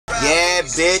yeah,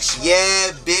 bitch,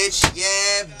 yeah, bitch,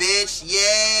 yeah, bitch,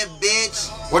 yeah, bitch.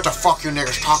 What the fuck you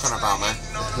niggas talking about, man?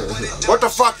 What the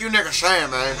fuck you niggas saying,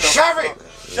 man? Chevy!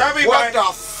 Chevy, what the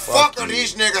fuck are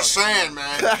these niggas saying,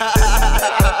 man?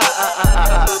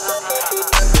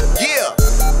 Yeah.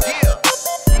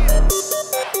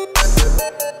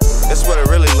 That's what it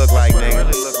really look like, nigga.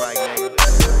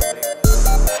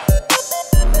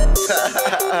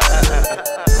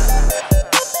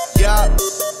 Yeah.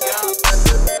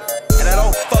 And I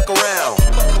don't fuck around.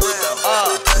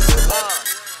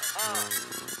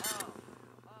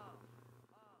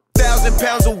 1,000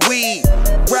 pounds of weed.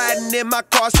 Riding in my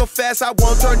car so fast I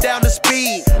won't turn down the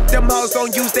speed. Them hoes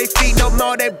don't use their feet no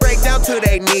more, they break down to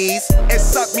their knees and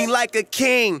suck me like a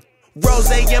king.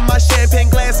 Rose in my champagne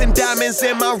glass and diamonds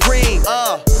in my ring.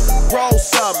 Roll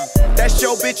something. That's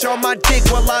your bitch on my dick,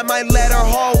 well I might let her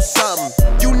hold something.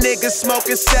 You niggas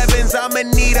smoking sevens, I'ma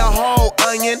need a whole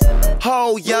onion.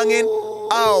 Whole youngin'.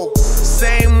 Oh,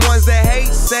 same ones that hate,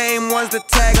 same ones that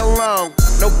tag along.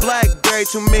 No Blackberry,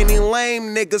 too many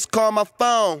lame niggas call my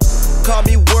phone. Call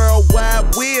me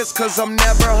worldwide Wiz, cause I'm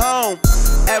never home.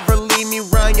 Ever leave me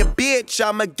round your bitch,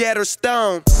 I'ma get her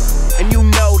stoned. And you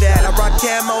know that, I rock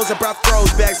camos, I brought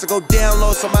throwbacks. I go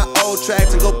download some of my old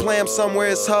tracks and go play them somewhere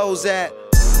it's hoes at.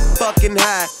 Fucking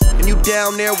high, and you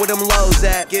down there where them lows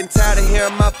at. Getting tired of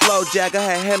hearing my flow, Jack. Go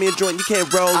ahead, hand me a joint, you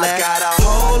can't roll that. I got a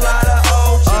whole lot of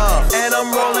OG, and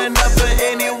I'm rolling up for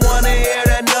anyone in here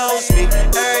that knows me.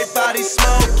 Everybody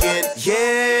smoking,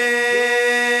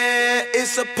 yeah,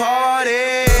 it's a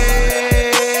party.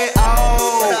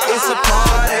 Oh, it's a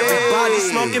party. Everybody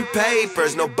smoking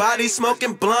papers, nobody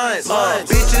smoking blunts.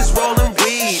 Bitches rolling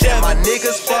weed, and my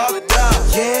niggas fucked up.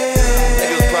 Yeah,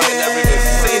 niggas probably never even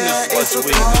seen this much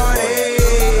weed before.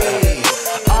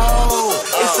 Oh,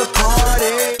 it's a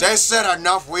party. They said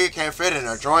enough weed can't fit in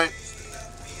a joint.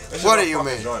 What do you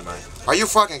mean? Joint, man. Are you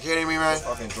fucking kidding me, man?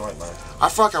 Fucking joint, man. I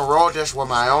fucking rolled this with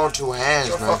my own 2 hands,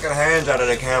 Get your man. fucking hands out of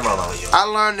the camera, man. I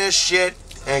learned this shit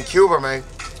in Cuba, man.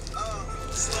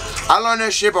 I learned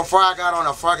this shit before I got on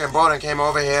a fucking boat and came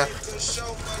over here.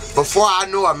 Before I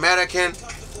knew American,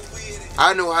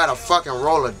 I knew how to fucking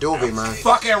roll a doobie, man.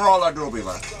 Fucking roll a doobie,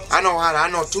 man. I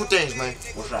know 2 things, man.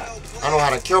 What's that? I know how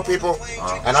to kill people,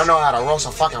 and I know how to roll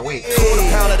some fucking weed. Quarter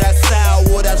pound of that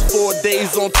sour, that's 4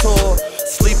 days on tour.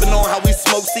 Sleeping on how we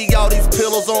smoke, see all these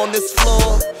pillows on this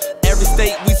floor. Every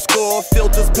state we score,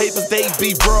 filters, papers, they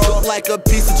be broad. Like a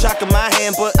piece of chalk in my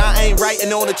hand, but I ain't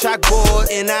writing on the chalkboard.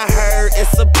 And I heard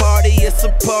it's a party, it's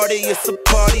a party, it's a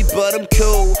party, but I'm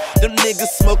cool. Them niggas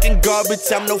smoking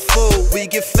garbage, I'm no fool. We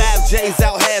get 5 J's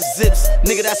out, half zips,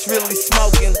 nigga that's really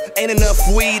smoking. Ain't enough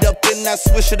weed up in that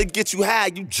swisher to get you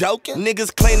high, you joking?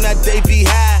 Niggas claim that they be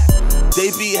high,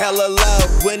 they be hella low.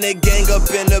 When they gang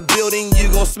up in the building, you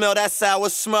gon' smell that sour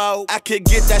smoke. I could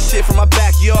get that shit from my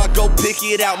backyard, go pick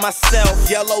it out myself.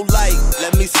 Yellow light,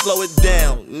 let me slow it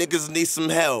down. Niggas need some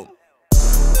help.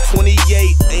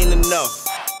 28 ain't enough,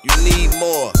 you need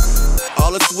more.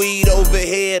 All this weed over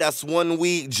here, that's 1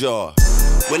 weed jar.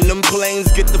 When them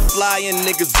planes get to flying,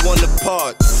 niggas wanna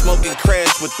part. Smoking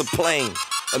crash with the plane,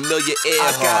 $1 million air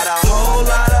I got a whole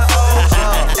lot of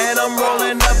OG, and I'm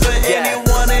rolling up for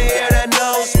anyone in here that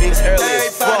knows me.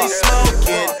 Everybody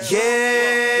smoking,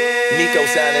 yeah. Neako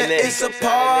signing in. It's a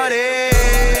party.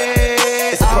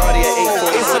 It's a party at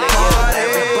 8:40. It's a party.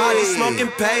 Everybody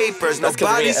smoking papers,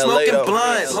 nobody smoking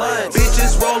blunts.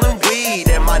 Bitches rolling weed,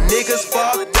 and my niggas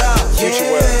fucked up. Future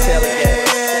world, tell it,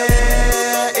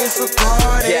 yeah. It's a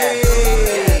party. Yeah.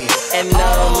 And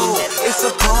it's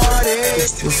a party.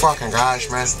 You fucking guys,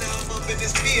 man.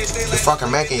 You fucking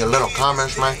making your little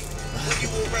comments, man.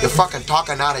 You're fucking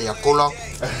talking out of your culo.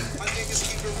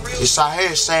 You see, I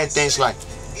hear saying things like,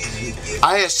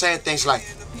 you're saying things like,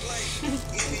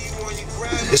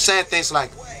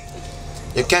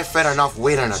 you can't fit enough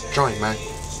weed in a joint, man.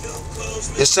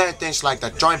 You're saying things like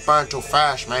the joint burned too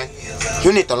fast, man.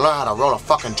 You need to learn how to roll a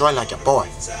fucking joint like your boy.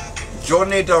 You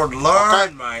need to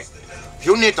learn, man.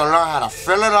 You need to learn how to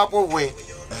fill it up with weed.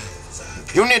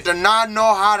 You need to not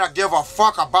know how to give a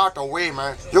fuck about the weed,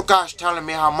 man. You guys telling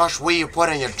me how much weed you put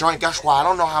in your joint. Guess what? I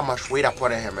don't know how much weed I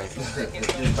put in here, man.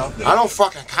 I don't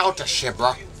fucking count that shit,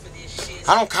 bro.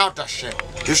 I don't count that shit.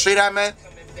 You see that, man?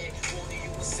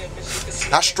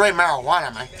 That's straight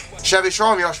marijuana, man. Chevy,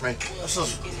 show him yours, man. This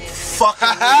is fucking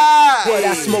What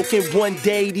I smoke in 1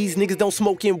 day, these niggas don't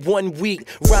smoke in 1 week.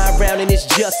 Ride around and it's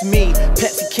just me.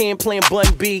 Pepsi can playing Bun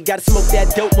B. Gotta smoke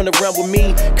that dope when I run with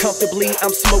me. Comfortably, I'm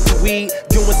smoking weed,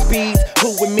 doing speeds.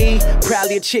 Who with me?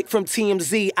 Probably a chick from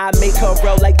TMZ. I make her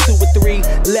roll like 2 or 3.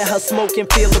 Let her smoke and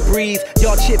feel the breeze.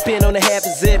 Y'all chip in on a half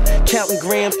a zip, counting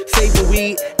grams, saving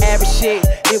weed. average shit.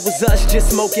 It was us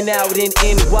just smoking out in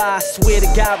NY. Swear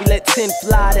to God, we let 10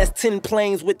 fly. That's 10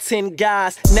 planes with 10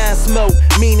 guys. 9 smoke,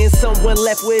 meaning someone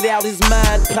left without his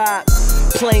mind pop.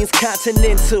 Planes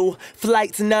continental,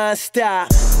 flights non-stop.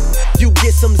 You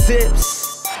get some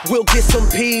zips, we'll get some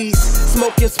peas.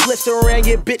 Smoking spliffs around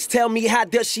your bitch, tell me how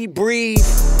does she breathe?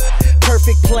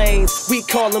 Perfect planes, we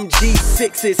call them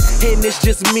G6s. And it's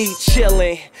just me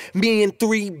chillin', me and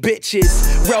 3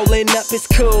 bitches. Rolling up is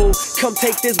cool, come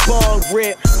take this bong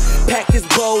rip. Pack this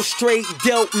bowl straight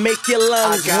dope, make your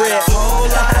lungs rip. I got a whole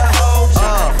lot of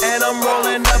hoes, and I'm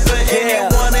rolling up for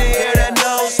anyone in here that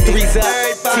knows me. 3's up,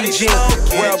 Everybody TG,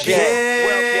 smoking, World Gang.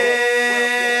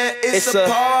 yeah, it's a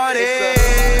party.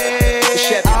 It's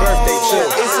Chevy birthday too.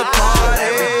 It's a party.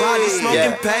 Everybody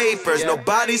smoking papers,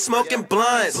 nobody smoking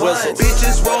blunts.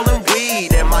 Bitches rolling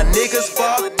weed, and my niggas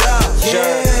fucked up. Sure.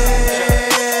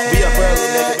 We up early,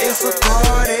 nigga. It's a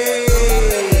party.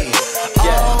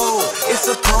 Oh, it's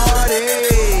a party.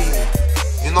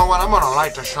 You know what? I'm gonna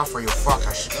light the shot for you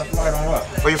fuckers. Light on what?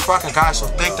 For you fucking guys who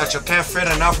think that you can't fit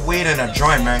enough weed in a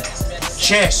joint, man.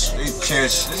 Cheers.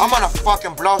 Cheers. I'm gonna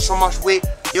fucking blow so much weed,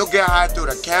 you'll get high through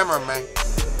the camera, man.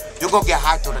 You gonna get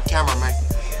high through the camera, man.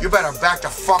 You better back the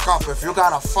fuck up. If you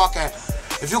got a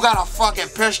fucking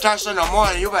piss test in the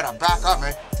morning, you better back up,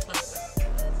 man.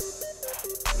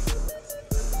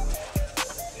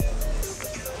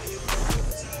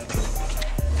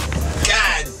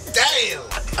 God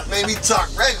damn! Made me talk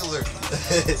regular.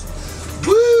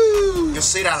 Woo! You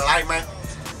see that light, man?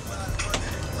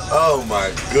 Oh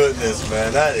my goodness,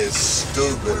 man. That is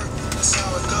stupid.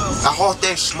 The whole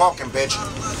thing's smoking, bitch.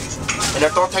 And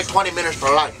it don't take 20 minutes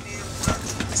to light.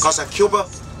 Cause in Cuba,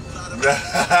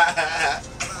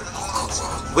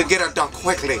 we get it done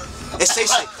quickly. It's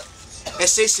easy.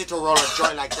 It's easy to roll a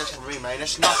joint like this for me, man.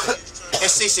 It's nothing.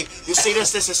 It's easy. You see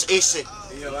this? This is easy.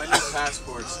 Yo, I need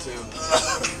passports too.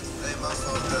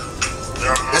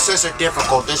 This isn't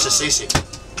difficult. This is easy.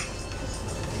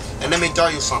 And let me tell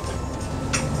you something.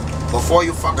 Before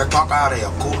you fucking talk out of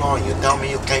your cooler and you tell me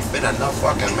you can't fit enough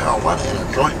fucking marijuana in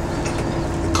a joint,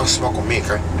 you come smoke with me,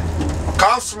 okay?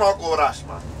 Come smoke with us,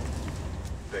 man.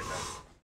 Big man.